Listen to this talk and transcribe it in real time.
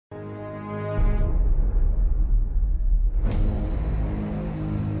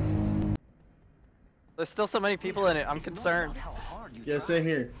There's still so many people in it. I'm concerned. Yeah, same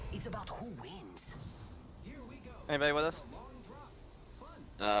here. It's about who wins. Anybody with us?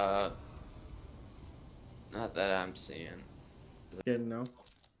 Not that I'm seeing. Yeah, no.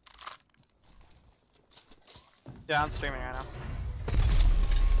 Yeah, I'm streaming right now.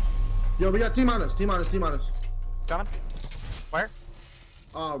 Yo, we got team on us. Team on us. Team on us. Coming? Where?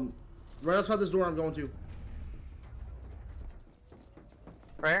 Right outside this door I'm going to.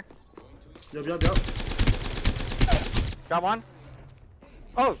 Right here? Yup. Got one.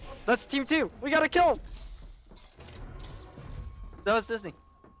 Oh, that's team 2. We gotta kill him. That was Disney.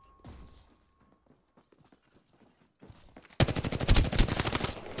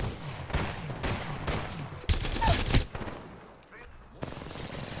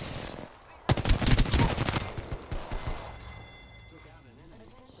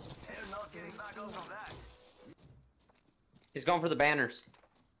 He's going for the banners.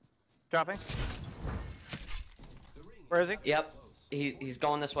 Dropping. Where is he? Yep. He's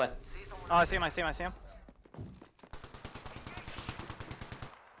going this way. Oh, I see him. Where is he?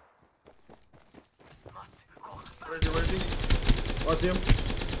 Oh, I see him.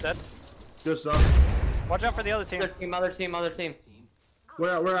 Dead. Good stuff. Watch out for the other team. Other team.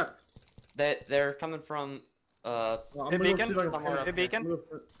 Where at? They're coming from I'm Hit gonna go beacon? see if I can- Hit beacon?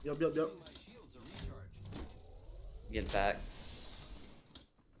 Yup. get back.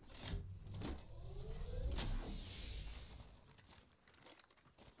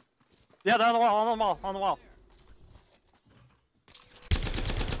 Yeah, they're on the wall.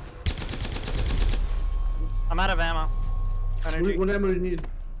 I'm out of ammo. Energy. What ammo do you need?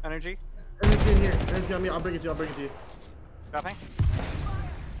 Energy. Energy in here. Energy on me. I'll bring it to you. Dropping.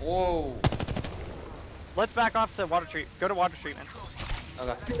 Whoa. Let's back off to water treat. Go to water treatment.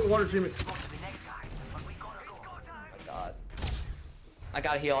 Okay. Water treatment. Oh my god. I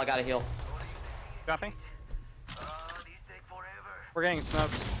gotta heal. Dropping. We're getting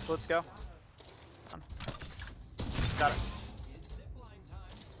smoked. Let's go. Got it.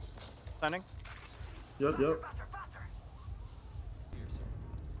 Sending. Yup.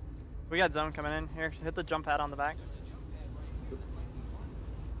 We got zone coming in. Here, hit the jump pad on the back.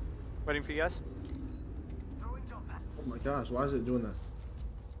 Waiting for you guys. Oh my gosh, why is it doing that?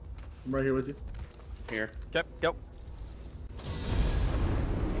 I'm right here with you. Here. Yep, go.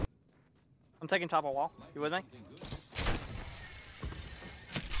 I'm taking top of wall. You with me?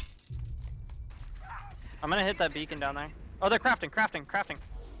 I'm gonna hit that beacon down there. Oh, they're crafting.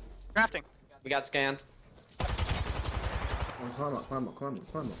 We got scanned. Oh, climb up.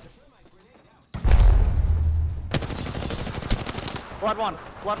 Blood one.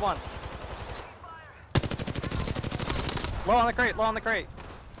 Low on the crate.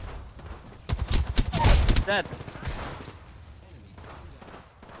 Dead.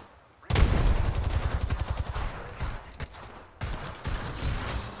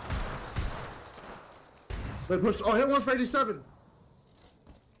 Wait, push. Oh, hit one for 87.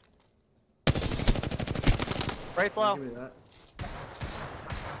 Right flow. Give me that.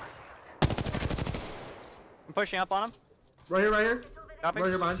 I'm pushing up on him. Right here. Copy. Right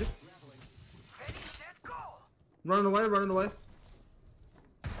here behind you. Running away.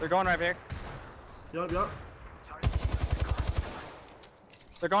 They're going right here. Yup.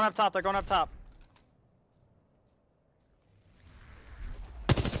 They're going up top.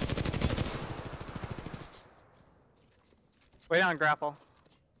 Wait on grapple.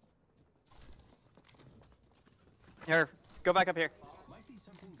 Here, go back up here.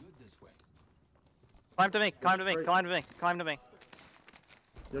 Climb to me.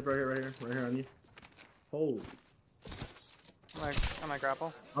 Yep, right here on you. Hold. I'm gonna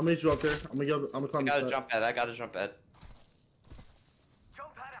grapple. I'll meet you up there. I'm gonna climb I the step. got a jump pad.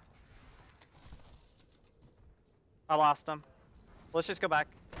 I lost him. Let's just go back.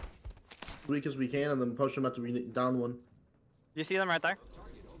 Weak as we can, and then push them at the down one. You see them right there?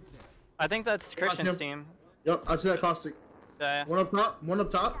 I think that's Christian's him. team. Yep, I see that caustic. Yeah. One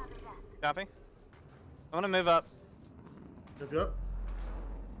up top. Copy. I'm gonna move up. Yep.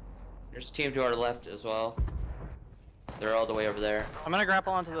 There's a team to our left as well. They're all the way over there. I'm gonna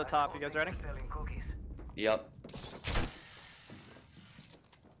grapple onto the top. You guys ready? Yep.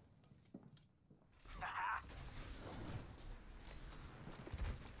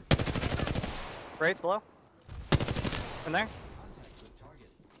 Right below. In there.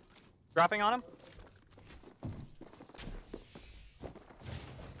 Dropping on him.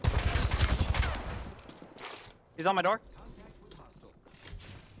 He's on my door.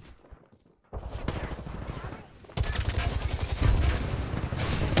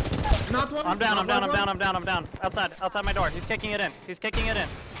 I'm down. Outside my door. He's kicking it in.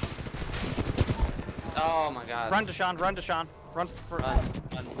 Oh my god. Run, Deshaun. Run, Deshaun. Run for. Run.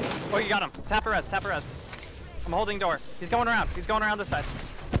 Oh, you got him. Tap a res. Tap a res. I'm holding door. He's going around. He's going around this side.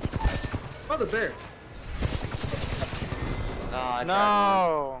 Oh, the bear. Oh, I tried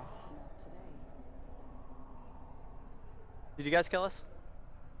No. Did you guys kill us?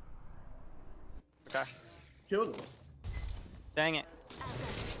 Okay. Killed him. Dang it.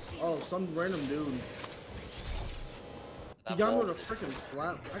 Oh, some random dude. He that got me wall. with a freaking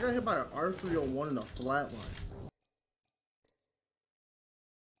flat. I got hit by an R301 in a flat line.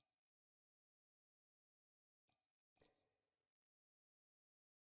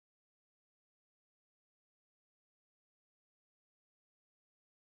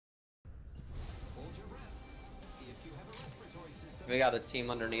 We got a team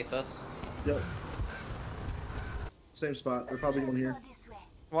underneath us. Yep. Same spot. They're probably going here.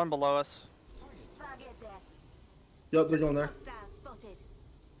 One below us. Yep, they're going there.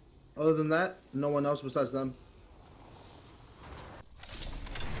 Other than that, no one else besides them.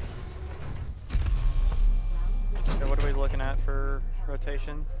 Okay, what are we looking at for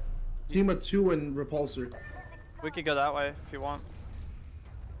rotation? Team of 2 and repulsor. We could go that way if you want.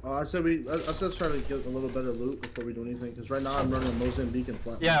 I said let's try to get a little better loot before we do anything. Because right now I'm running a Mozambique and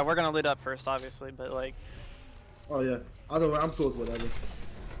flat. Yeah, we're gonna lead up first, obviously, but like. Oh yeah. Either way, I'm cool with whatever.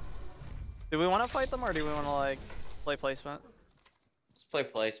 Do we want to fight them or do we want to like play placement? Let's play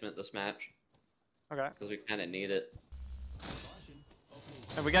placement this match. Okay. Because we kind of need it.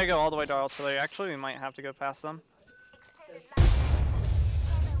 And we gotta go all the way to artillery. Actually, we might have to go past them.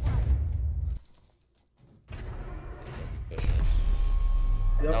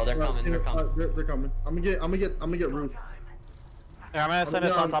 Yep. No, they're coming. They're coming. They're coming. I'm gonna get roof. Yeah, I'm gonna send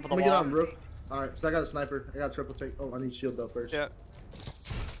us on top of the I'm gonna wall. get on roof. All right, so I got a sniper. I got a triple take. Oh, I need shield though first. Yeah.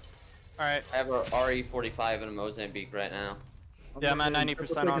 All right. I have a RE45 and a Mozambique right now. Yeah, I'm at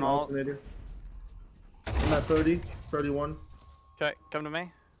 90% on all. I'm at 30, 31. Okay, come to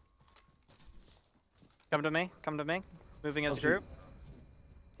me. Come to me. Come to me. Moving as a group.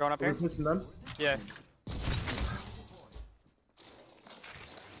 Going up Are here. we pushing them? Yeah.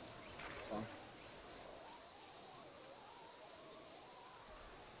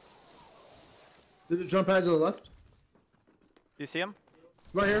 Did it jump pad to the left? You see him?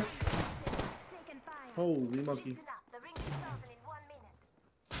 Right here. Holy monkey.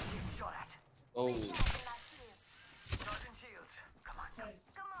 Oh.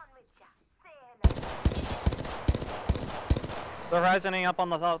 They're rising up on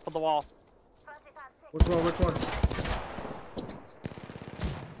the top of the wall. Which one? Which one?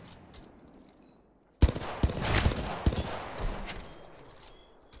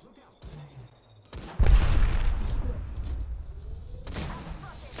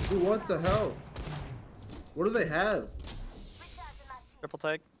 Dude, what the hell? What do they have? Triple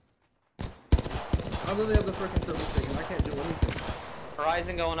take. How do they have the freaking triple take and I can't do anything?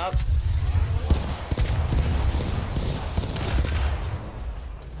 Horizon going up.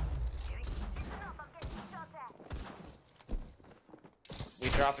 We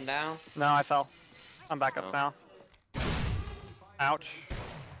dropping down? No, I fell. I'm back up Oh. now. Ouch.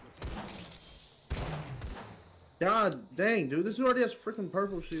 God dang, dude, this dude already has freaking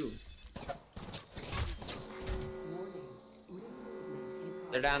purple shield.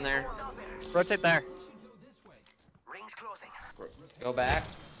 They're down there. Rotate there. Rings closing. Go back.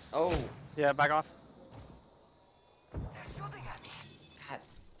 Oh. Yeah, back off. They're shooting at me. God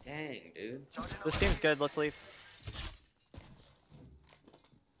dang, dude. This team's good. Let's leave.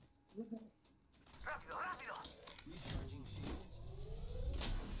 Rápido, rápido.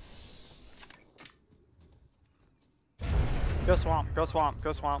 Go swamp. Go swamp.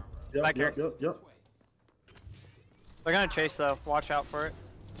 Go swamp. Yep, Back yep, here. yep, yep. They're gonna chase though. Watch out for it.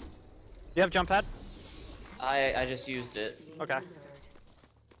 Do you have jump pad? I just used it. Okay.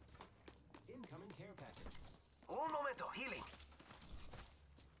 Incoming care package. Un momento, healing.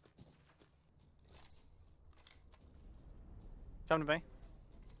 Come to me.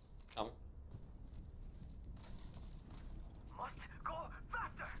 Come. Must go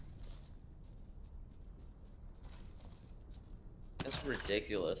faster. That's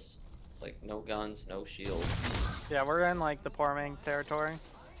ridiculous. Like, no guns, no shields. Yeah, we're in like the Porming territory.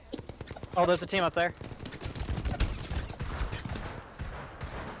 Oh, there's a team up there.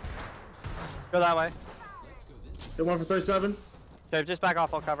 Go that way. Hit one for 37. Okay, just back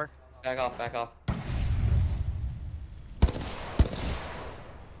off. I'll cover. Back off, back off.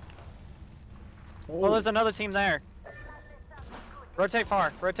 Oh, there's another team there. Rotate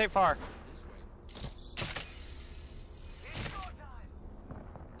far. Rotate far.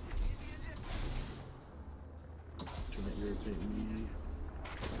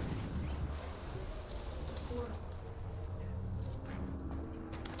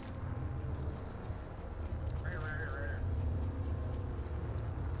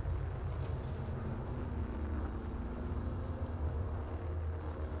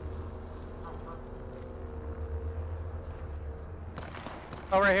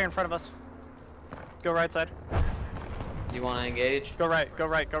 Oh, right here in front of us. Go right side. You want to engage? Go right, go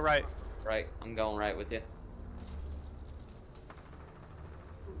right, go right. Right, I'm going right with you.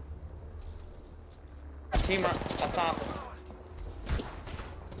 Team up top.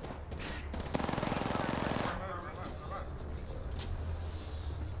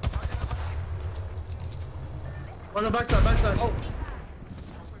 On the backside, backside. Oh.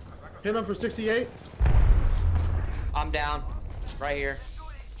 Hit him for 68. I'm down. Right here.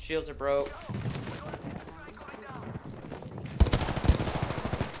 Shields are broke.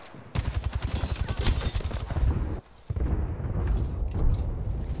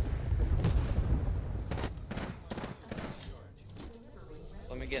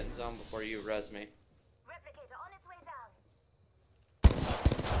 Let me get in zone before you res me. Replicator on its way down.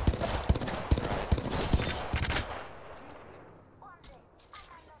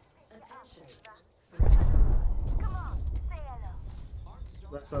 Come on, say hello.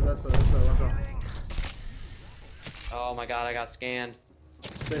 That's watch out. Oh my god, I got scanned.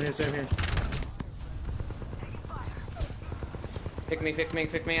 Same here, same here. Pick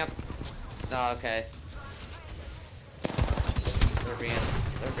me up. Oh, okay.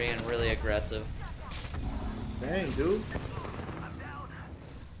 They're being really aggressive. Dang, dude.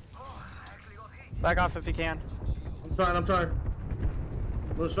 Back off if you can. I'm trying.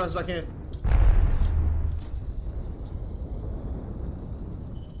 Move as fast as I can.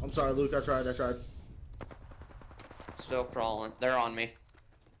 I'm sorry, Luke, I tried. Still crawling. They're on me.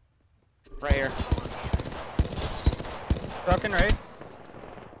 Right here. Broken right.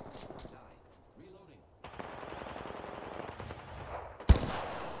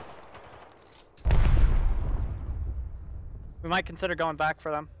 We might consider going back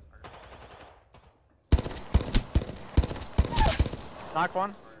for them. Knock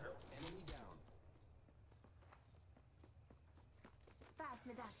one. Pass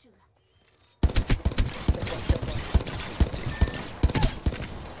me that sugar.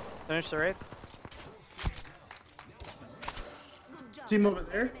 Finish the raid. Good job. Team over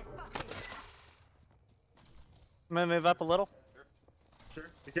there. I'm gonna move up a little. Sure,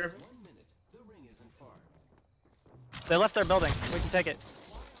 be careful. They left their building. We can take it.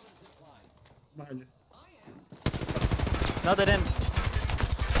 Behind you. No, they didn't.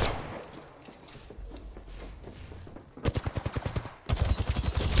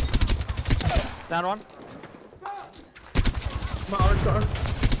 Down one. Come on, orange star.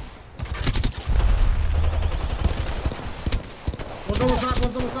 One's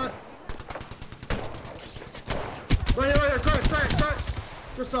almost not. Right here, crack.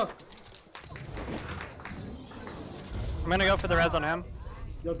 Good stuff. I'm gonna go for the res on him.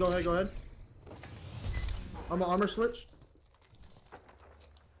 Yo, go ahead. I'm gonna armor switch.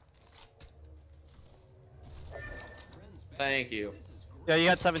 Thank you. Yeah, you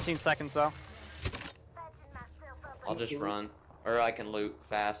got 17 seconds though. I'll just run. Or I can loot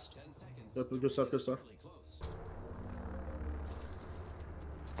fast. Good stuff.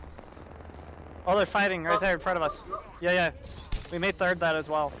 Oh, they're fighting right there in front of us. Yeah. We made third that as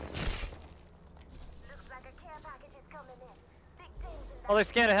well. Looks like a care package is coming in. Big things in Oh, they're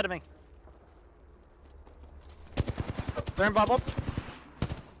scanned ahead of me. They're in bubble.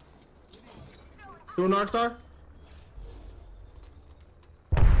 Do a North Star.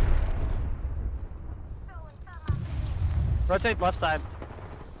 Rotate left side.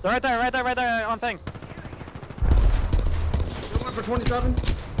 They're right there on thing. One for 27.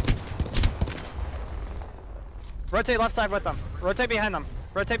 Rotate left side with them. Rotate behind them.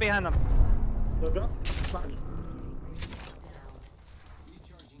 Go.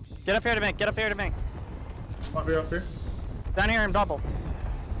 Get up here to me. Up here. Down here in double.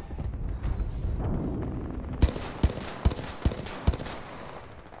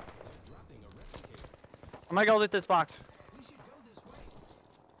 I'm gonna go loot this box.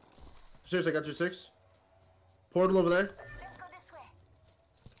 Seriously, I got your 6. Portal over there. Let's go this way.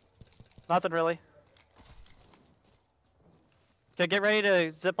 Nothing really. Okay, get ready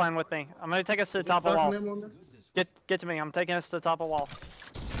to zipline with me. I'm gonna take us to the top of the wall. Get to me. I'm taking us to the top of the wall.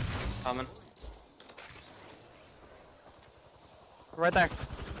 Coming. Right there.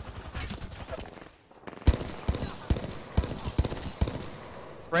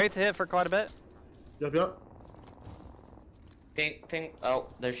 Ready to hit for quite a bit. Yep. Ping. Oh,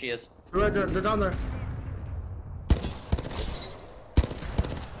 there she is. Right there. They're down there.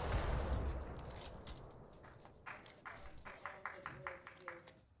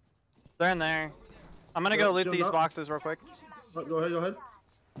 They're in there. I'm gonna go loot these boxes real quick. Go ahead.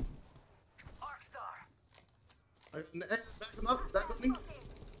 Arc Star. Back them up. Back with me.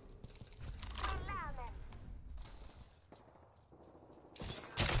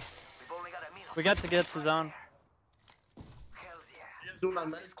 We got to get to the zone. Doing that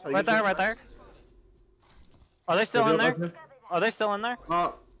next. Right there, right there. Are they still in there? Are they still in there?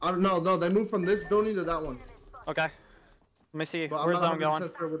 I don't know. No, they moved from this building to that one. Okay. Let me see. But Where's I'm zone not going?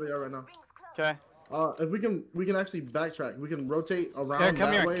 100% sure where they are right now. Okay. If we can actually backtrack. We can rotate around Here,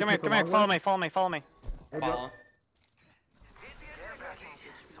 that way. come here. Follow me. Follow me. Follow.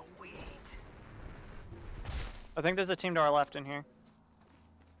 I think there's a team to our left in here.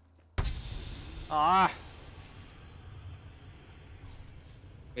 Ah.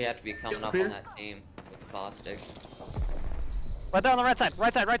 We have to be coming up on that team with the caustic. Right there on the right side.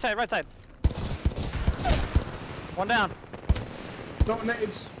 Right side. One down. Don't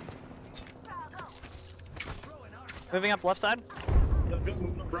nades. Moving up left side.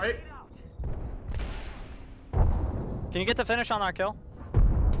 Moving up right. Can you get the finish on our kill?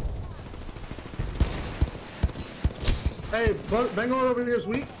 Hey, Bangalore over here is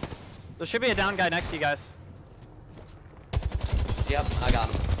weak. There should be a down guy next to you guys. Yep, I got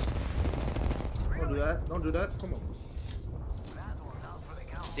him. Don't do that. Don't do that. Come on.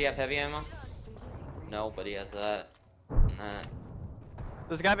 Does he have heavy ammo? No, but he has that. And that.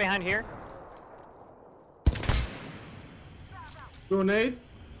 There's a guy behind here. Do a nade.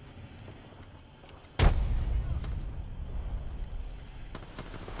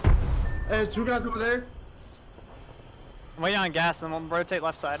 Hey, two guys over there. I'm waiting on gas and then we'll rotate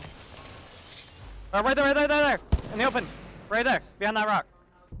left side. Oh, right there. In the open. Right there. Behind that rock.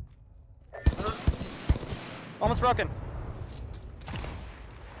 Almost broken.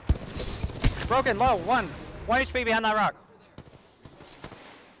 Broken, low, 1 HP behind that rock.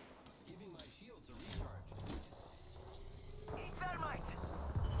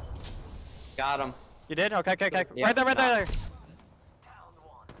 Got him. You did? Okay. Yeah, Right there.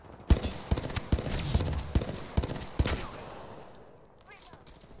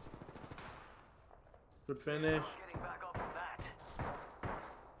 Good finish.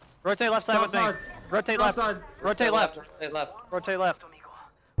 Rotate left side with me. Rotate left. Rotate left. Rotate left. Rotate left.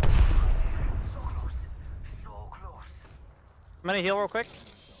 I'm gonna heal real quick.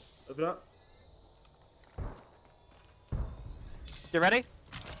 Open up. You ready?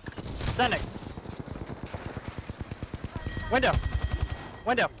 Sending. Window.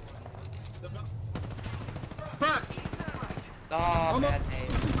 Crack. Oh, Almost, bad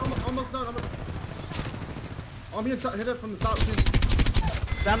name. almost done. I'm here. Hit it from the top too.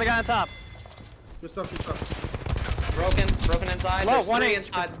 Down the guy on top. Good stuff. Broken inside. Low, There's 1 three inch.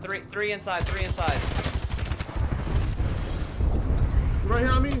 inside. Three inside. Right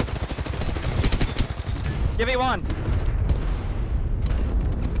here on me. Give me 1.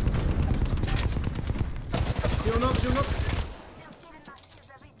 Healing up.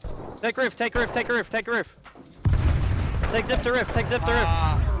 Take roof. Take zip to roof.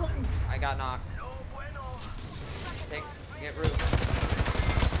 I got knocked. Get roof.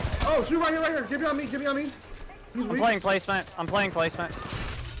 Oh, shoot right here. Give me on me. He's I'm weak. playing placement.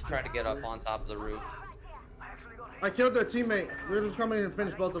 Try to get up on top of the roof. I killed their teammate. They're just coming in and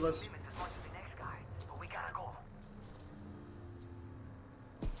finish both of us.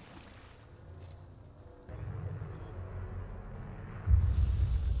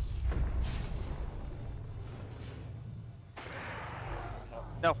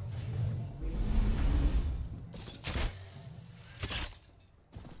 No.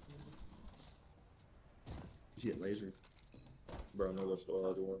 Shit, laser. Bro, no, that's the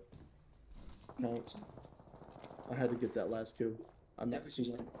other one. No, I had to get that last kill. I never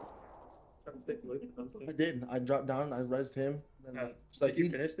seen that. I did. I dropped down. I rezzed him. Then Did you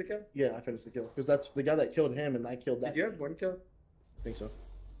finish the kill? Yeah, I finished the kill because that's the guy that killed him, and I killed that. Did you have 1 kill? I think so.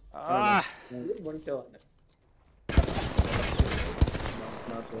 Ah. You had 1 kill on it.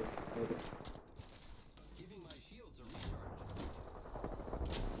 No, not so. Okay. Giving my shields a recharge.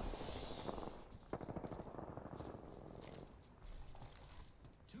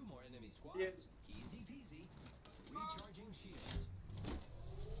 Two more enemy squads. Yeah. Easy peasy. Recharging shields.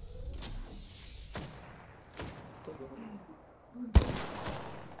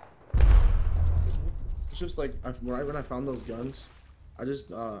 It's just like right when I found those guns, I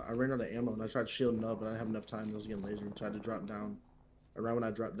just I ran out of ammo and I tried shielding up, but I didn't have enough time. I was getting laser and tried to drop down. Around when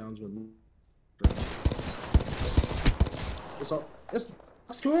I dropped downs when. Let's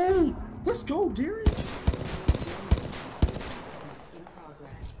go! Let's go, dearie!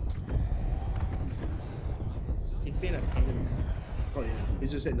 He's been a pain. Oh yeah,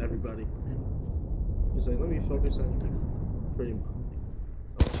 he's just hitting everybody. He's like, let me focus on pretty much.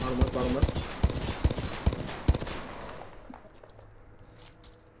 Oh, bottom left.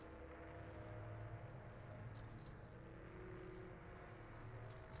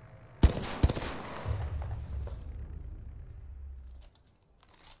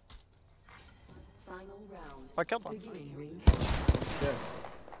 Final round. I killed one. Beginning ring. Yeah.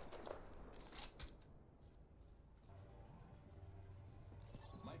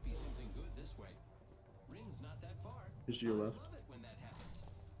 Might be something good this way. Ring's not that far. Just to your left. Love it when that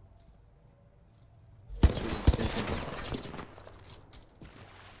happens.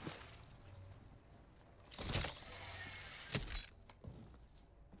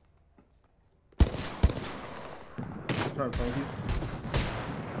 I'm trying to find you.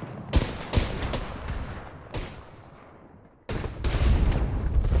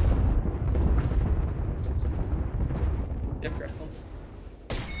 Yep, grapple.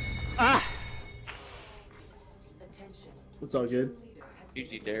 Ah! Attention. It's all good. Leader has GG,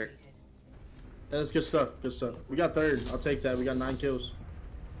 been Derek. eliminated. Yeah, that's good stuff. Good stuff. We got third. I'll take that. We got 9 kills.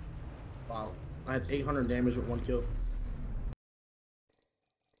 Wow. I had 800 damage with 1 kill.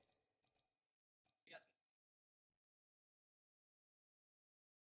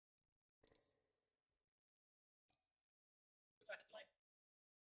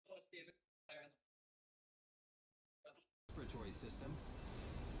 Respiratory system.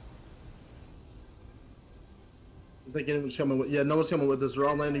 I think anyone's coming with. Yeah, no one's coming with us. We're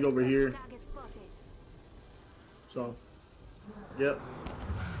all landing over here. Target spotted. So, yep.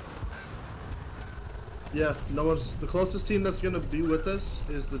 Yeah, no one's. The closest team that's gonna be with us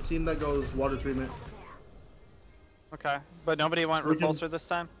is the team that goes water treatment. Okay, but nobody went We can- repulsor this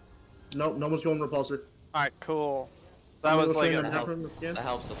time? Nope, no one's going repulsor. Alright, cool. That was like, That That help. helps, that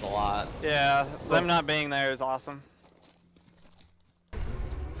helps us a lot. yeah, them not being there is awesome.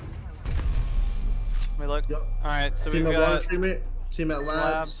 Let me look. Yep. Alright, so Team we've at water got treatment, team at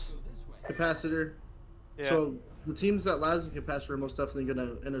labs, Go this way. capacitor. yeah. So the teams at labs and capacitor are most definitely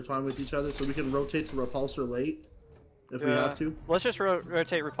gonna intertwine with each other, so we can rotate to repulsor late if we Yeah. have to. Let's just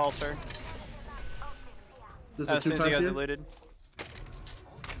rotate repulsor This is the as 2 soon as you times guys are here. looted.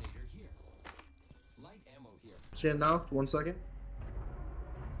 Alternator here. Light ammo here. Scan now. 1 second.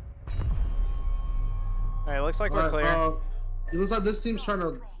 Alright, looks like we're Alright, clear. it looks like this team's trying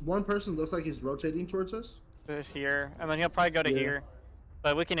to. One person looks like he's rotating towards us. Here, and then he'll probably go to Yeah. here.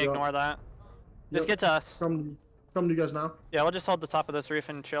 But we can Yeah. ignore that. Just Yep. get to us. Come to you guys now. Yeah, we'll just hold the top of this roof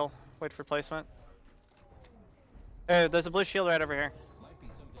and chill. Wait for placement. Hey, there's a blue shield right over here. Might be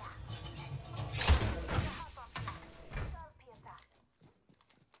something.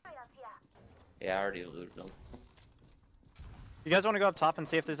 Yeah, I already looted them. You guys want to go up top and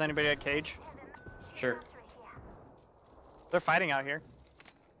see if there's anybody at cage? Sure. They're fighting out here.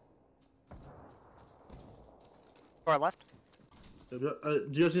 To our left. Do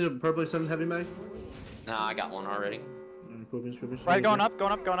you guys need a purple send heavy mag? Nah, I got one already. Cool beans. Right, going up,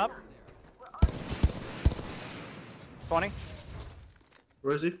 going up, going up. 20.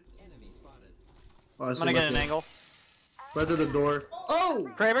 Where is he? Enemy spotted. Oh, I I'm see gonna him get right an there. angle. Right to the door. Oh!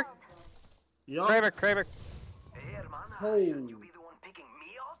 Kraber, Yup. Kraber, Kraber. Oh.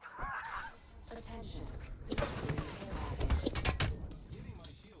 Attention. Giving my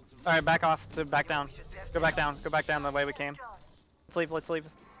shields a Alright, back off. Back down. Go back down. Go back down the way we came. Let's leave, let's leave.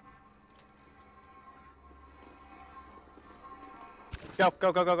 Go,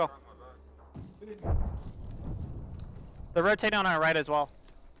 go, go, go, go. They're rotating on our right as well.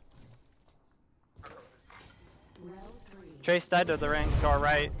 Round 3. Chase dead to the ring, to our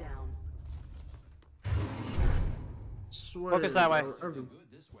right. Down. Swear. Focus that way. bro, every- good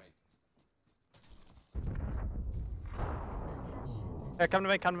this way. Attention. Here, come to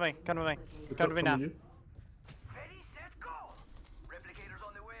me, come to me, come to me. Come to me now. you. Ready, set, go! Replicators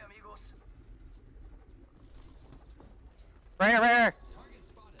on the way, amigos. Right here, right here. Target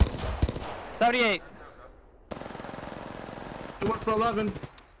spotted. 78. He went for 11.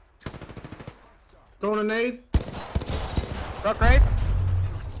 Throwing a nade. Broke right.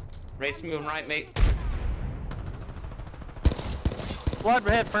 Race moving right, mate. Blood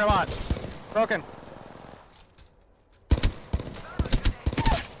hit for a lot. Broken.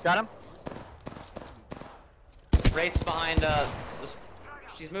 Got him. Race behind,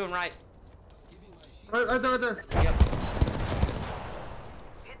 she's moving right. Right there, right there. Yep.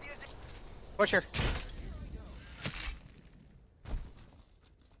 Push her.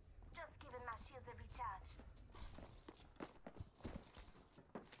 Just giving my shields a recharge.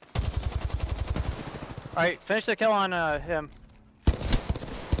 Alright, finish the kill on him.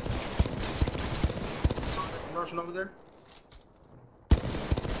 I'm rushing over there.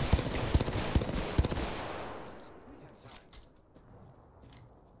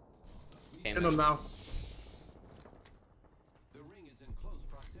 Came Hit in. him now. The ring is in close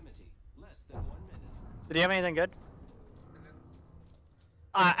proximity. Less than 1 minute. Did he have anything good?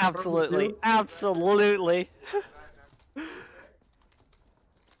 Absolutely. shield? Absolutely.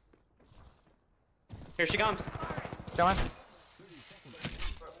 Here she comes. Come on.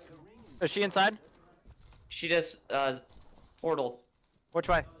 Is she inside? She just portal Which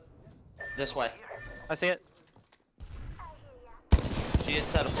way? this way. I see it. She just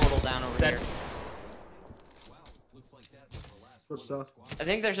set a portal down over Dead. here. Wow, looks like that was the last Good one in the stuff. squad. I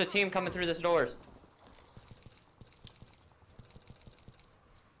think there's a team coming through this doors.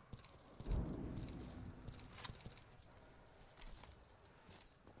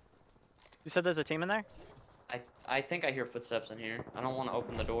 You said there's a team in there? I think I hear footsteps in here. I don't want to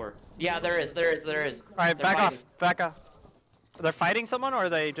open the door. Yeah, there is. There is. Alright, They're back fighting. off. Back off. They're fighting someone or are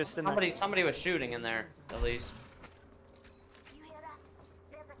they just in Somebody was shooting in there, at least. You hear that?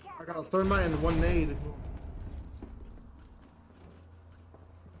 There's a cat. I got a thermite and 1 nade.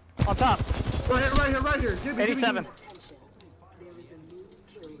 there? On top. Right here. Give me. 87. Attention. There is a new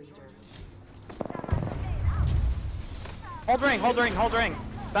kill leader. Hold ring.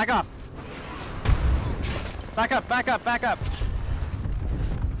 Back off. Back up. Back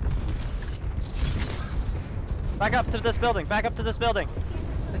up to this building.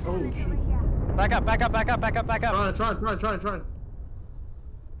 Oh shoot. Back up.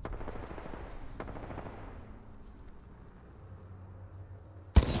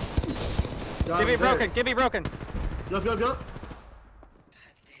 Trying. Give me broken. Yup. Shielding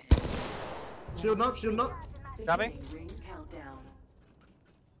up. Copy. Beginning ring countdown.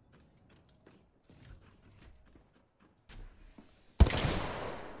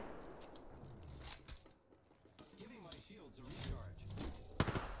 Giving my shields a recharge. Do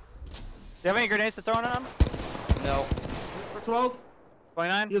you have any grenades to throw on them? No. For 12.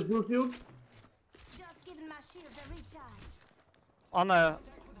 29. He has blue shield. Just giving my shields a recharge. On the... Contact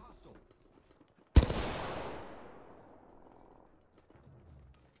with hostile.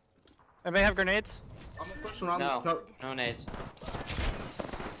 Anybody have grenades? I'm pushing around. No nades.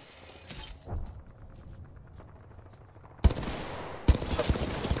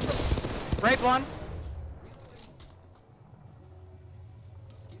 Raise one.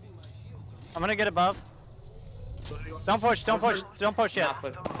 I'm gonna get above. Don't push yet. Not put-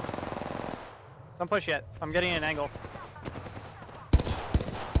 Don't push yet. I'm getting an angle.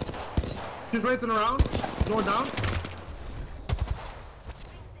 He's racing around. Going down.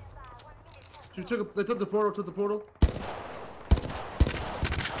 They took the portal.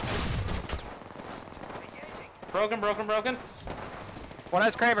 Broken. One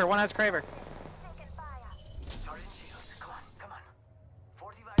has Craver. Taking fire. Charging shields. Come on.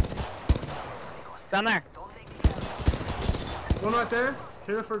 45 seconds. Down there. Don't take the ammo. One right there.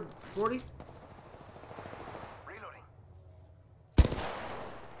 Hit it for 40. Reloading.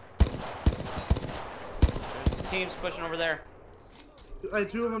 There's teams pushing over there. Hey,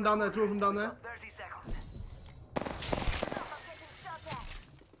 2 of them down there. 30 seconds. Stop, I'm getting shot at.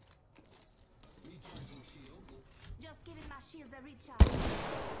 Recharging shields. Just giving my shields a recharge.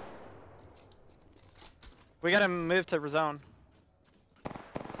 We gotta move to zone.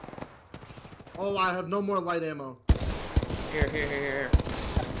 Oh, I have no more light ammo. Here.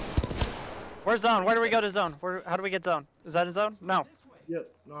 Where's zone? Where do we go to zone? How do we get zone? Is that a zone? No. Yeah,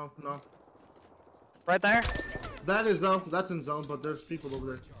 no. Right there? That is though. That's in zone, but there's people over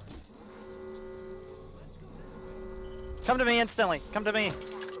there. Come to me instantly. Come to me.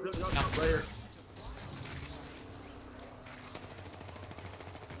 Right here.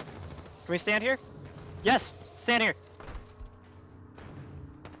 Can we stand here? Yes. Stand here.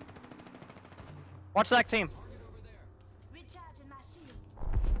 Watch that team. Recharging my shields.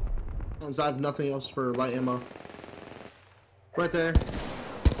 Since I have nothing else for light ammo. Right there.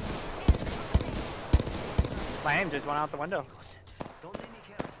 My aim just went out the window. Don't let me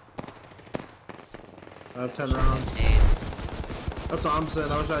kill. I have 10 rounds. Nades. That's what I'm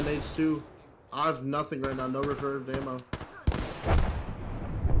saying. I wish I had nades too. I have nothing right now. No reserved ammo.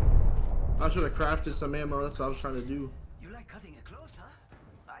 I should have crafted some ammo. That's what I was trying to do. You like cutting it close, huh?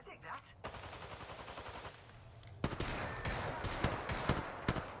 I dig that.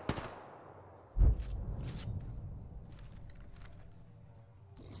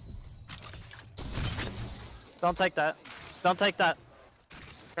 Don't take that. Don't take that.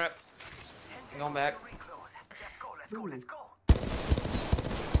 Crap. I'm going back. Let's go.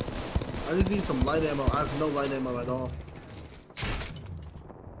 I just need some light ammo. I have no light ammo at all.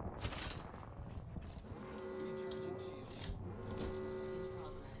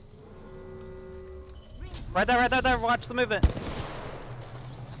 Right there. Watch the movement.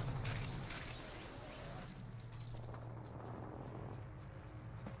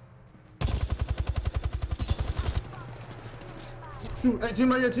 Shoot, hey, team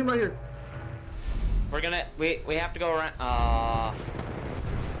right here. We're gonna we have to go around.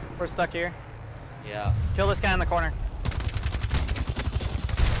 We're stuck here. Yeah. Kill this guy in the corner.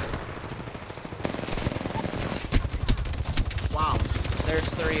 Wow. There's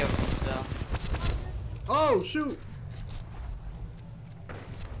 3 of them still. Oh shoot.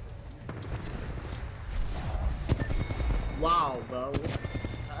 Wow, bro.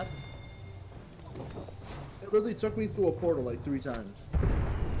 It literally took me through a portal like 3 times.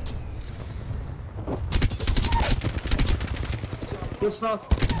 Good stuff.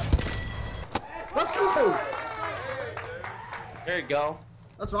 Let's go. There you go.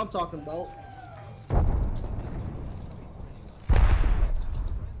 That's what I'm talking about.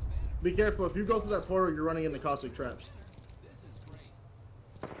 Be careful. If you go through that portal, you're running into caustic traps.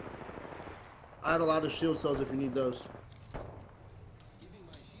 I had a lot of shield cells if you need those. Giving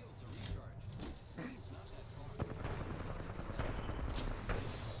my shields a recharge. It's not that far.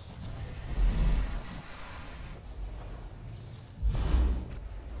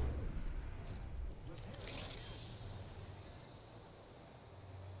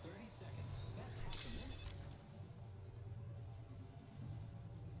 30 seconds. That's half a minute.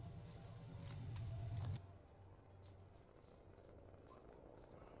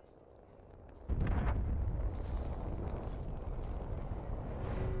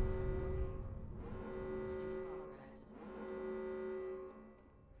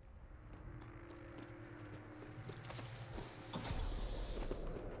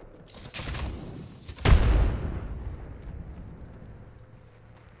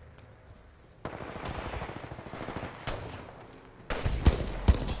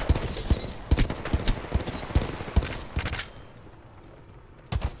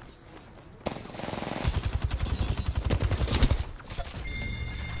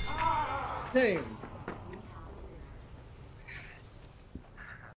 Dang.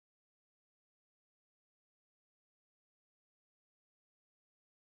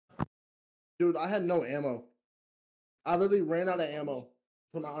 Dude, I had no ammo. I literally ran out of ammo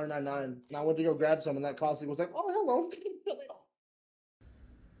for my R99, and I went to go grab some, and that caustic was like, "Oh, hello."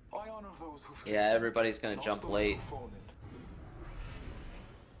 I honor those who Yeah, everybody's gonna not jump those late. who fall in.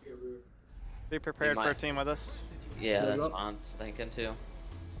 Be prepared for a team with us. Yeah, There that's you what go. I'm thinking too.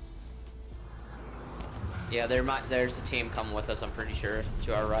 Yeah, there's a team coming with us, I'm pretty sure,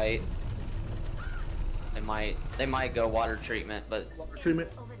 to our right. They might go water treatment, but Water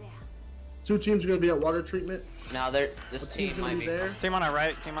treatment. Over there. 2 teams are gonna be at water treatment. now this A team's team gonna might be be there. Team on our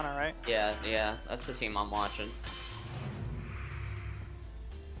right. Team on our right. Yeah, that's the team I'm watching.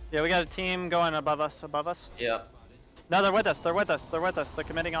 Yeah, we got a team going above us. Above us. Yep. No, they're with us. They're with us. They're with us. They're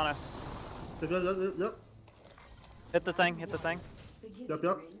committing on us. Yep. Hit the thing. Hit the thing. Beginning Yep.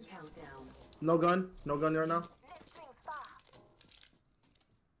 ring countdown. No gun. No gun right now. Next ring's far.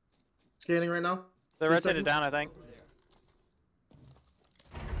 Scanning right now. They're 3 rotated seconds. down, I think.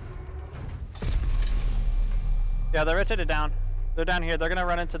 Yeah, they're rotated down. They're down here. They're gonna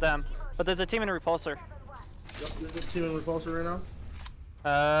run into them. But there's a team in a repulsor. Yep, there's a team in repulsor right now.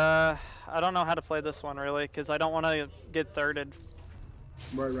 I don't know how to play this one really, because I don't want to get thirded.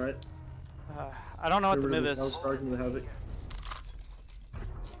 Right. I don't know what the move is. I was starting to have it.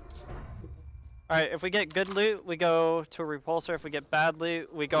 Alright, if we get good loot, we go to a repulsor. If we get bad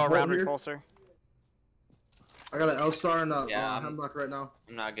loot, we go Hold around here. repulsor. I got an L-star and a Yeah, I'm- hemlock right now.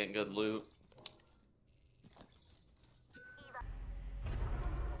 I'm not getting good loot.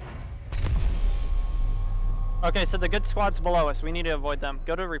 Okay, so the good squad's below us. We need to avoid them.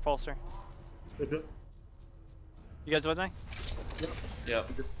 Go to a repulsor. Yep. You guys with me? Yep.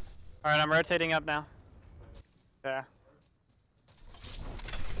 Alright, I'm rotating up now. Yeah.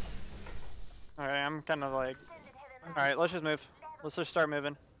 Alright, I'm kind of like... Alright, let's just move. Let's just start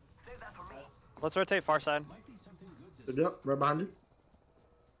moving. Save that for me. Let's rotate far side. Might be something good this Yep, right behind you.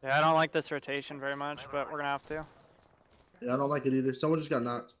 Yeah, I don't like this rotation very much, but we're gonna have to. Yeah, I don't like it either. Someone just got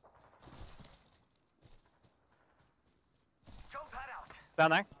knocked. Jump pad out. Down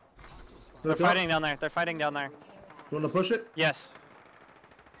there? They're Look up. fighting down there. They're fighting down there. You want to push it? Yes.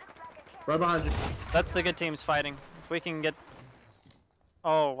 Looks like a camp. Right behind you. That's the good teams fighting. If we can get...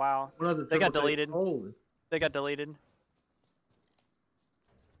 Oh, wow. One other They got triple take. deleted. Holy. They got deleted.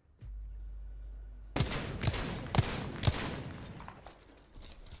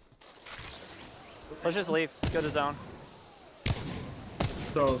 Let's just leave. Go to zone.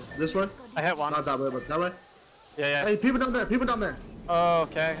 So, this way? I hit one. Not that way, but that way? Yeah, yeah. Hey, people down there, people down there. Oh,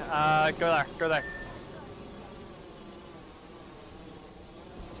 okay. Go there. Go there.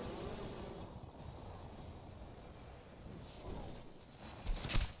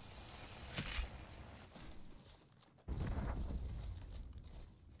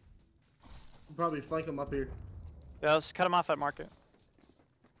 Probably flank them up here. Yeah, let's cut him off at market.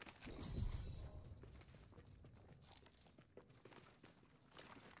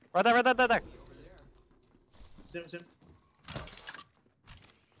 Right there, right there, right there. Sim.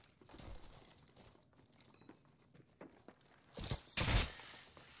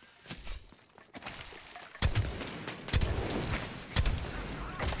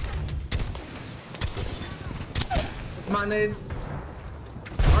 My name.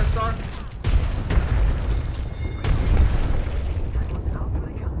 Arc Star. That one's out for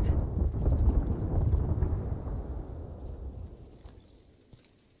the count.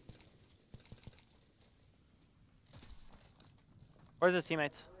 Where's his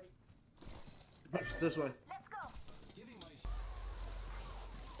teammates? This way. Let's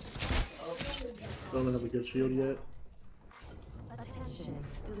go. Don't have a good shield yet. Attention.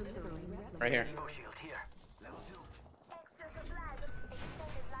 Delivering replicator. Right here. No shield here. Level 2. Extra supplies.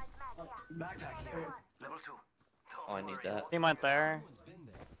 Extended life mag here. Backpack here. Level 2. Oh, I need that. Team went there.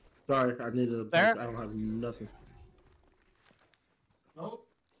 Sorry, I needed a There? I don't have nothing.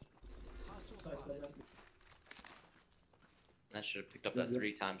 I should have picked up that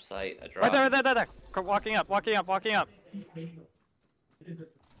 3-time sight. I Right dropped. there, right there, right there. Walking up, walking up, walking up.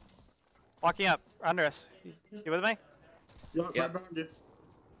 Walking up, under us. You with me? Yo, Yep. right behind you.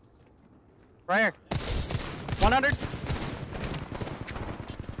 Right here. 100.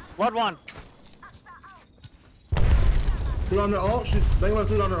 Blood 1. Shoot on their ult. Shoot. They want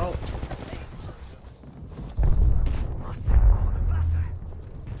to shoot on their ult.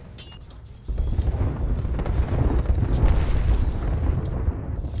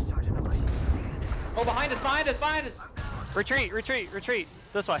 Oh, behind us, behind us, behind us! Retreat, retreat, retreat.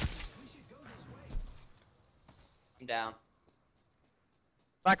 This way. I'm down.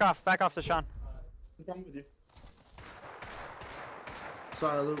 Back off, Deshaun. I'm with you.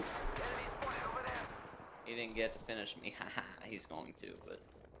 Sorry, Luke. He didn't get to finish me. Haha, he's going to, but...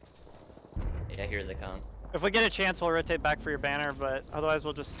 Yeah, here they come. If we get a chance, we'll rotate back for your banner, but otherwise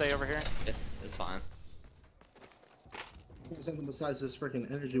we'll just stay over here. It's fine. Something besides this freaking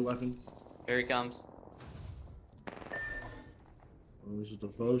energy weapon. Here he comes. Oh, this is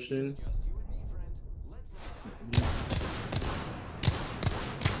devotion. Just you and me, friend. Let's not.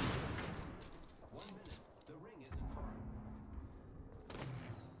 1 minute. The ring isn't far.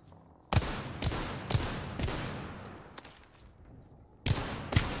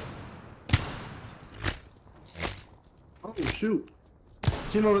 Oh shoot!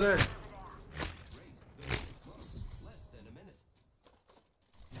 Team over there. Great. The ring is close. Less than a minute.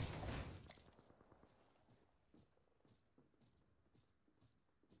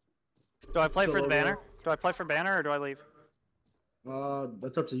 Do I play Still for the over banner? there. Do I play for banner or do I leave?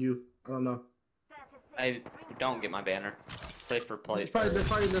 That's up to you. I don't know. I don't get my banner. Play for play. They're fighting. They're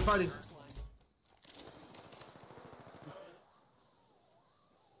fighting. They're fighting.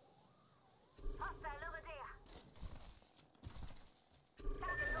 Hostile over there.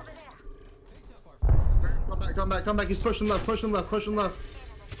 Package over there. Picked up our first. Come back. Come back. Come back. He's pushing left. Pushing left. Pushing left.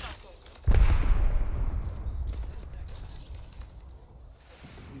 Enemy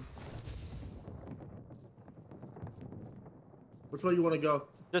spotted. Which way you want to go?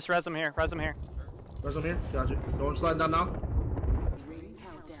 Just res him here, res him here. There's some here. Gotcha. Going sliding down now. Ring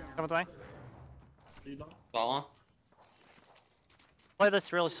countdown. Come with me. Fall on. Play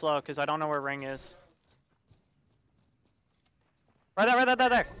this really slow because I don't know where ring is. Right there, right there,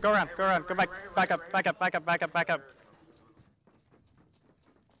 there. Go around, go around, go back, back up, back up, back up, back up, back up.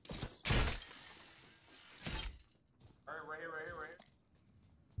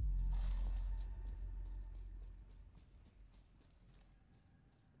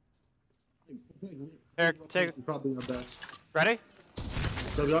 Here, take. Probably not best. Ready?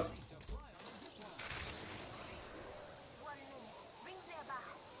 So we got. 1 minute. Rings nearby.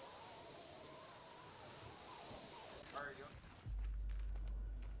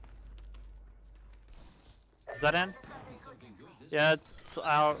 Is that in? Yeah, it's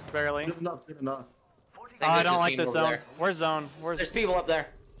out barely. Good enough. Good enough. Oh, think I there's don't a like team this over zone. there. Where's zone? Where's? There's people up there.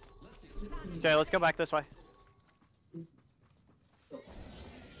 Okay, let's go back this way.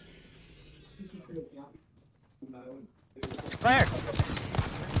 Right here.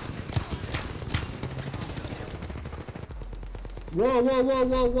 Whoa! Whoa! Whoa!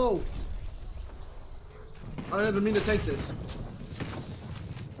 Whoa! Whoa! I didn't mean to take this.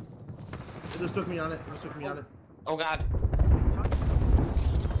 It just took me on it. It just took me on it. Oh god.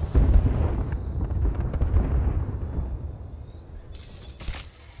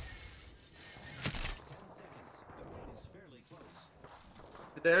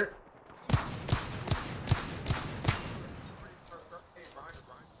 There.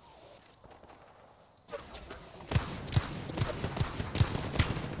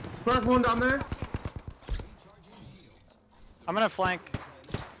 Crack one down there. I'm gonna flank.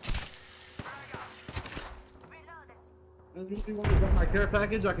 If you want to get my care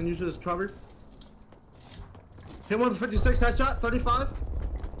package, I can use it as cover. Hit one for 56 headshot, 35.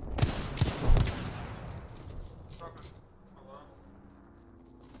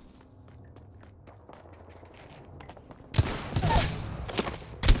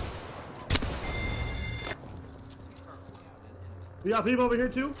 We got people over here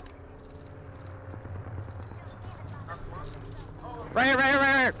too. Right here, right here,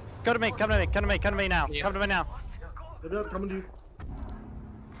 right here. Go to me, come to me, come to me, come to me now. Yeah. Come to me now. Yep, coming to you.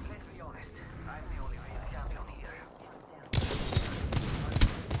 Let's be honest. I'm the only real champion here.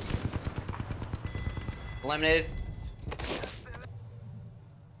 Eliminated.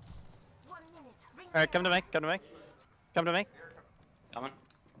 1 minute. Ring Alright, come to me, come to me. Come to me. Coming.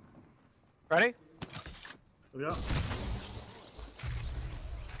 Ready? Yep.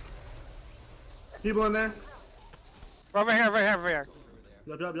 People in there. Over here, over here, over here.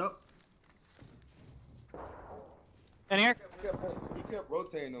 Yep. In here? He kept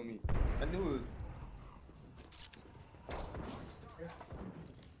rotating on me. I knew it.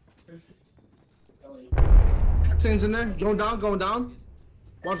 Octane's in there. Going down.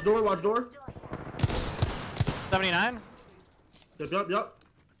 Watch door. 79. Yep.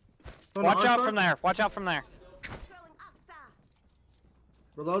 Throwing Watch the out Arcstar. from there, watch out from there. throwing Oxstar.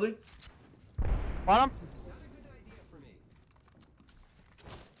 Reloading. Bottom?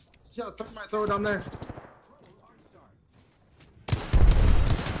 Yeah, might throw it down there.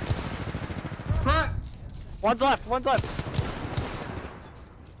 Crack! One's left, one's left.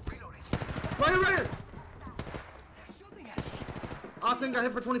 Right here. They're shooting at me. Octane got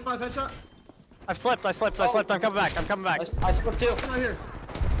hit for 25 headshot. I've slipped, I slipped. I'm coming back, I'm coming back. I slipped too. Right here.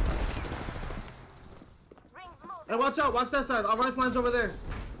 Rings moving. Hey, watch out. Watch that side. Our lifeline's over there.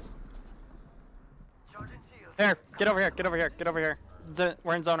 Charging shield. Here, get over here, get over here, get over here.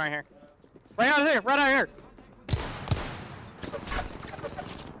 We're in zone right here. Right out here, right out here.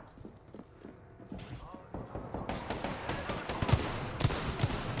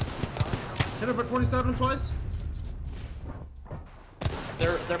 Hit him for 27 twice.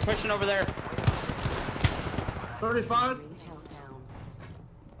 They're pushing over there. 35. Ring countdown.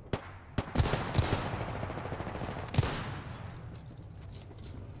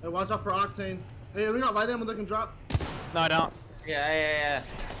 Hey, watch out for Octane. Hey, we got light ammo that can drop. No, I don't. Yeah.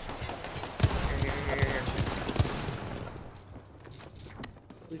 Here.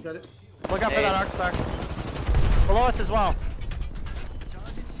 Please get it. Look out for Hey. that Arcstar. Below us as well.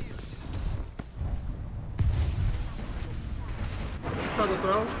 Try to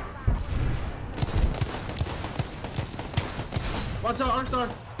throw. Watch out, Arcstar.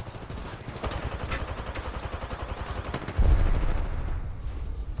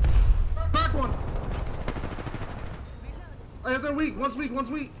 Back one. Hey, they're weak. One's weak.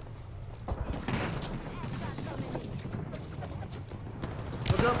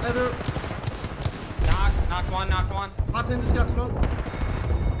 Yep, Heather. Knock one. Octane just got smoked.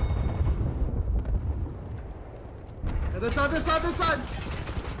 Hey, this side.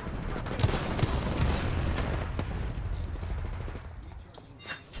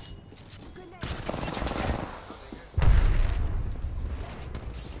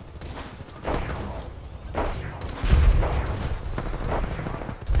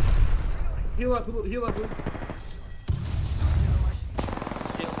 Heal up, Blue.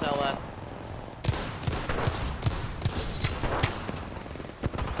 Shield cell left.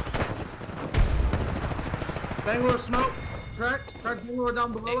 Bangalore smoke. Crack Bangalore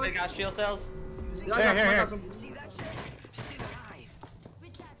down below They it. got shield cells. Yeah, I Here. got some. See that shit? Still alive.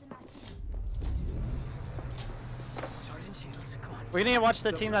 Recharging my shields. Charging shields. Come on. We need to watch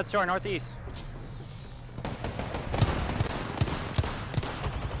the team that's to our northeast.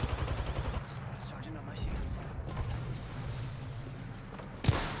 Charging up my shields.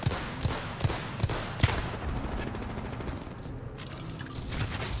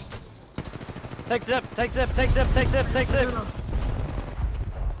 Take zip.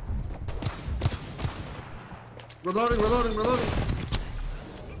 Reloading.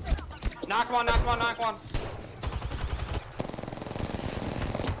 Knock one. Knock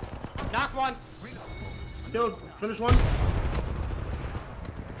one. Killed. Finish one.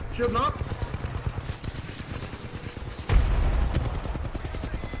 Shield knock.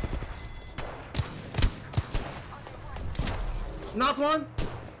 Knocked one.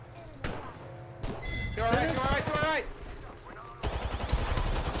 To our right.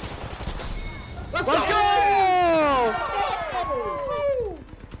 Let's Let's go!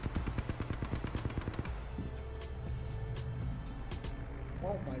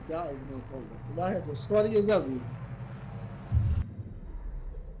 Oh my God! My hands were sweaty and ugly.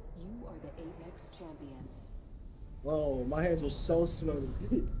 You are the Apex champions. Oh, my hands were so sweaty.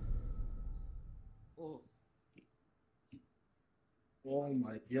 Oh. Oh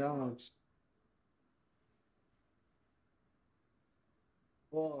my gosh.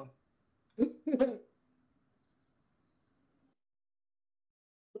 Oh.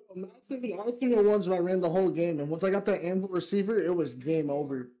 Massive and I think the ones when I ran the whole game, and once I got that anvil receiver, it was game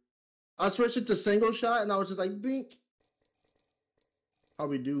over. I switched it to single shot, and I was just like, bink. How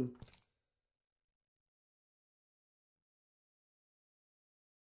we do?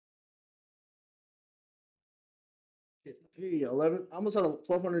 Hey, 11. I almost had a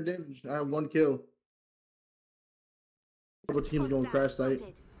 1,200 damage. I have 1 kill. Couple teams going crash site.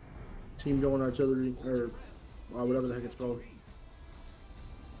 Team going artillery, or whatever the heck it's called.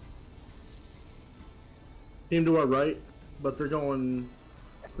 Team to our right, but they're going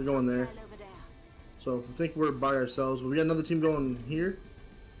there. So I think we're by ourselves. We got another team going here.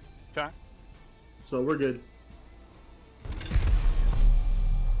 Okay. So we're good.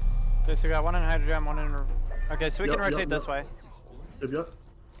 Okay, so we got one in hydrogen, one in... Okay, so we can rotate this way. Yep.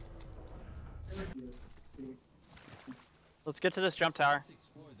 Let's get to this jump tower.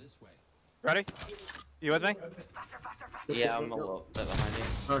 Ready? You with me? Yeah, I'm a little bit behind you.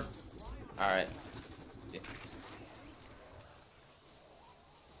 Alright. Alright.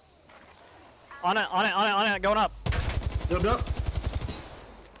 On it, going up. Yep.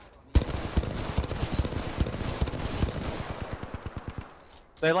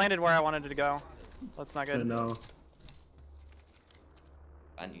 They landed where I wanted it to go. That's not good. I know.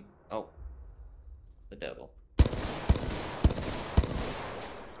 I need. Oh. The devil.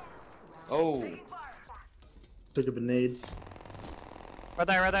 Oh. Took a grenade. Right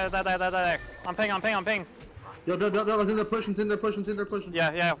there. I'm ping. Yep. I think they're pushing.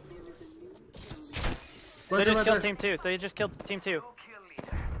 Yeah. Right They there, just killed team 2. They just killed team 2.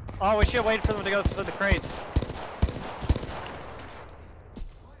 Oh, we should wait for them to go through the crates.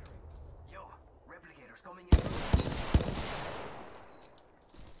 Yo, replicators coming in.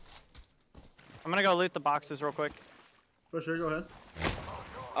 I'm gonna go loot the boxes real quick. For sure, go ahead.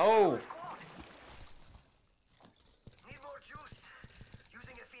 Oh. Need more juice.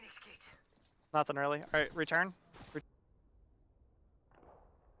 Using a Phoenix kit. Nothing really. Alright, return.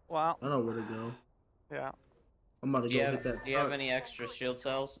 Wow. I know where to go. Yeah. I'm about to Do go hit that. you have any extra shield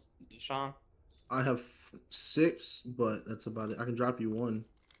cells, Sean? I have 6, but that's about it. I can drop you 1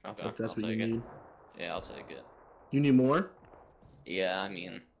 Okay. if that's I'll what you take it. need. Yeah, I'll take it. You need more? Yeah, I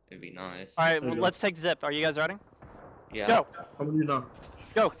mean, it'd be nice. Alright, There you go. let's take zip. Are you guys ready? Yeah. Go! How many you know?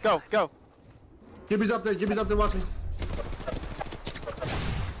 Go! Gibby's up there watching.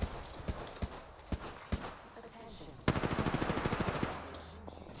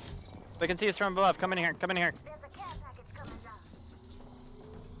 They can see us from above. Come in here. There's a care package coming down.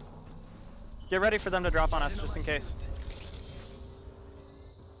 Get ready for them to drop on us, just in case.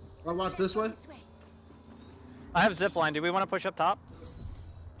 I'll watch this way. I have zip line. Do we want to push up top?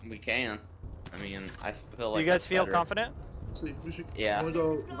 We can. I mean, I feel like. Do you guys that's feel better. confident? See, we should. Yeah. Wanna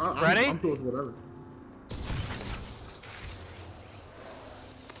go, Ready? I'm cool with whatever.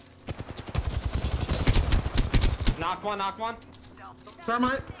 Knock one.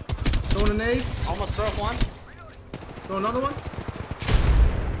 Thermite. Throwing a nade. Almost broke one. Throw another one.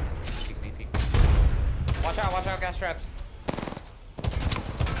 Peek. Watch out, gas traps.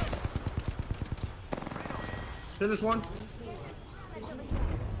 Finish one.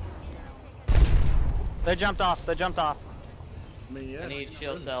 They jumped off. I mean, yeah. I need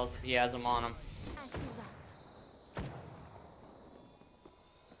shield cells if he has them on him. I see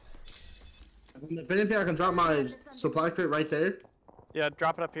that. If anything, I can drop my supply crate right there. Yeah,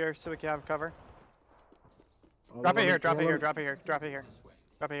 drop it up here so we can have cover. Oh, Drop it here.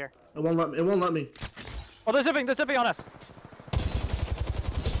 It won't let me. Oh, they're zipping on us.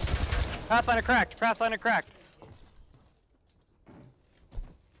 Pathfinder cracked.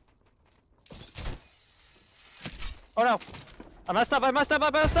 Oh no! I messed up!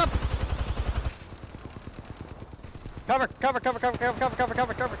 Cover!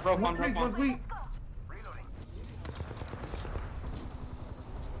 Broke one. One.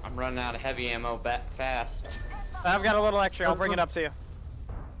 I'm running out of heavy ammo fast. I've got a little extra. I'll bring it up to you.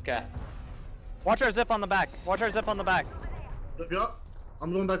 Okay. Watch our zip on the back. Yup.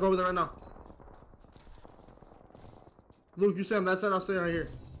 I'm going back over there right now. Luke, you stay on that side, I'll stay right here.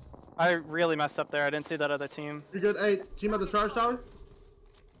 I really messed up there. I didn't see that other team. You good? Hey, team at the charge tower?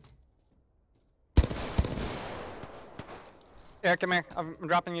 Here, come here. I'm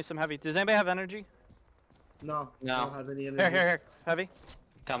dropping you some heavy. Does anybody have energy? No. No. I don't have any energy. Here. Heavy.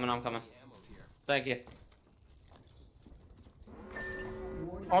 I'm coming. Thank you.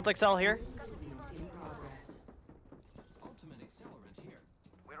 Alt XL here.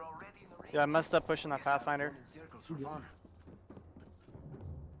 Yeah, I messed up pushing that Pathfinder. Circles for fun.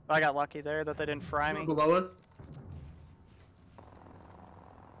 I got lucky there that they didn't fry me. Below it.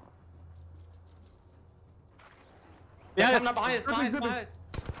 Yeah, Coming up behind us, behind us, behind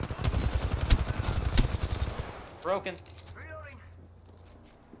us. Broken. Reloading.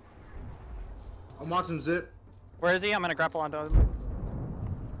 I'm watching Zip. where is he? I'm gonna grapple onto him.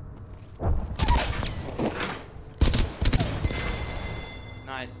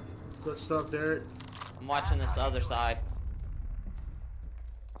 Nice. Good stuff, Derek. I'm watching this other side.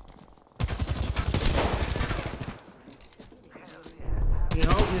 Need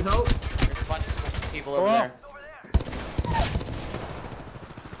help? Need help? There's a bunch of people over Hello? there.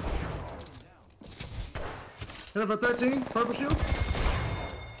 Hit him for 13. Purple shield.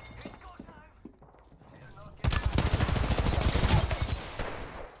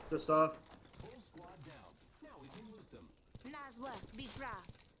 Good stuff. Whole squad down. Now we can loot them. Nice work. Be proud.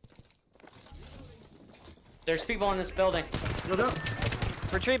 There's people in this building. Go down.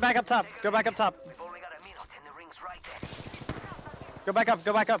 Retreat back up top. Go back up top. We've only got a minute and the ring's right there. Go back up.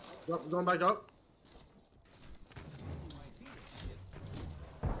 Go back up. Going back up.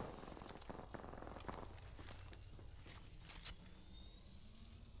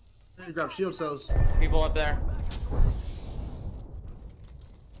 I need to grab shield cells. People up there.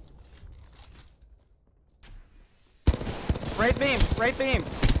 Right beam. Right beam. 30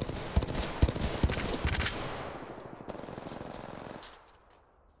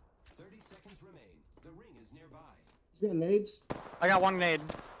 seconds remain. The ring is nearby. He's getting nades. I got one nade.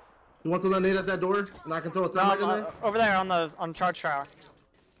 You want to let nade at that door? And I can throw a No, thermite in there? over there on charge tower.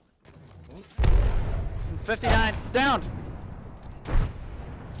 59 down.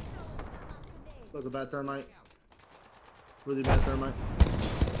 That was a bad thermite. Really bad thermite.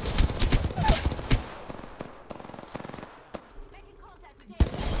 Making contact with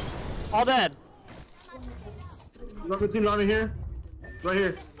danger. All dead. Rubber team down in here. Right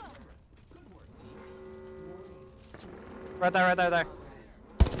here. Right there. Right there. There.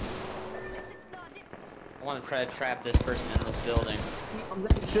 Let's explore this. I want to try to trap this person in this building. I'm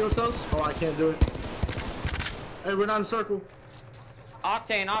grabbing shield cells. Oh, I can't do it. Hey, we're not in circle.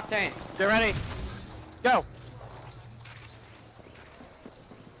 Octane, Octane. Get ready. Go.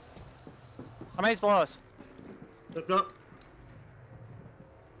 How many's below us? Look up.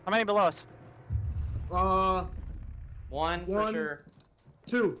 How many below us? One for One. sure.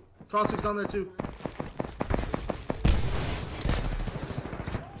 2. Caustic's on there too.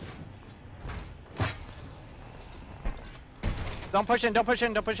 Don't push in. Don't push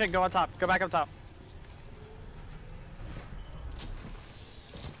in. Don't push in. Go on top. Go back up top.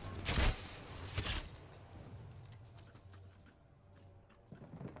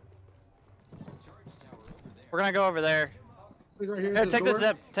 We're gonna go over there. Look right here. Here, to take the this door.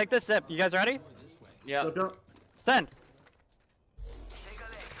 zip. Take this zip. You guys ready? Yep. Look up. Send. Take a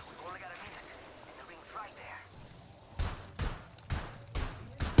leg. We've only got a minute. The ring's right there.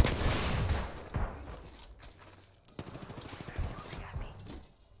 Shooting at me.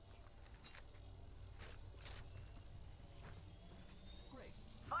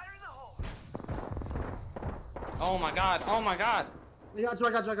 Fire in the hole. Oh my god. Oh my god. I got you.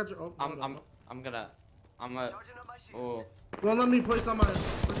 I got you. I got you. Oh, hold on. I'm gonna. Charging up my shields. Oh. Don't let me place on my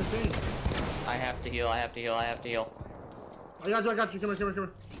freaking thing. I have to heal. I have to heal. I have to heal. I got you. I got you. Come here. Come here. Come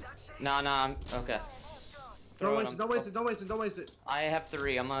here. See that shit? No, I'm okay. Don't Throw waste it, it. Don't waste it. Don't waste it. Don't waste it. I have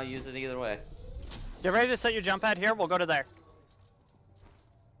 3. I'm gonna use it either way. Get ready to set your jump pad here. We'll go to there.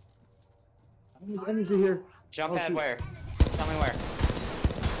 There's energy here. Jump Oh, pad shoot. where? Tell me where.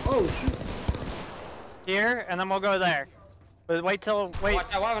 Oh shoot. Here, and then we'll go there. But wait till wait.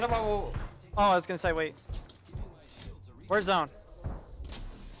 Watch out, whoa, whoa, whoa. Oh, I was gonna say wait. Where's zone?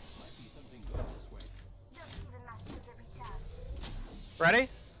 Just giving my shields a recharge. Ready?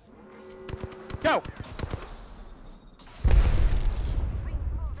 Go. Rings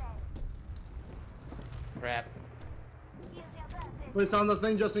moving. Crap. Use your Bandit. Place on the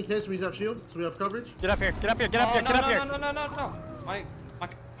thing just in case we have shield, so we have coverage. Get up here. Get up here. Get up Oh, here. no, Get up no, here. no, no, no, no, no. My. Just giving my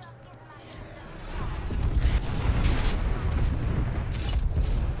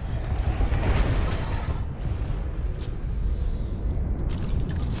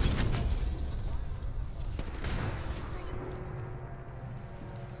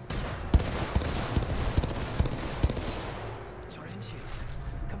Charging shields.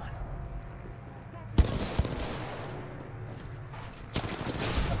 Come on.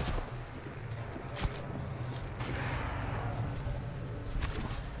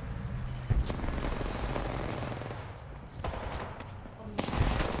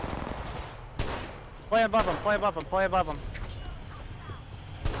 Play above him. Play above him. Play above him.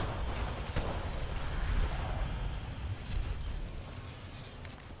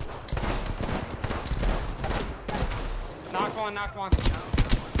 one, knocked one.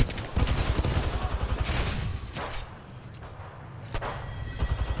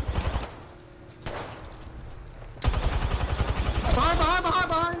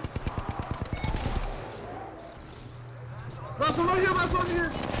 Behind. Last one right here.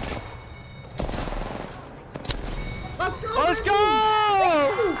 Let's go! Let's go!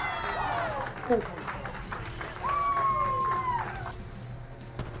 You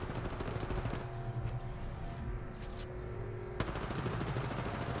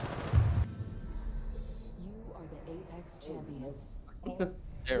are the Apex champions.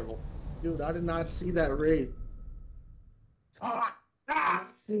 Terrible. Dude, I did not see that raid. I did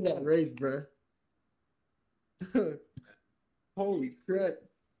not see that raid, bro. Holy crap.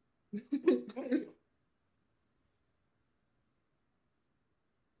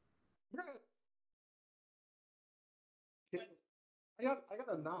 Bro. I got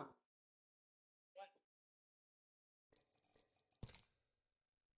a knock.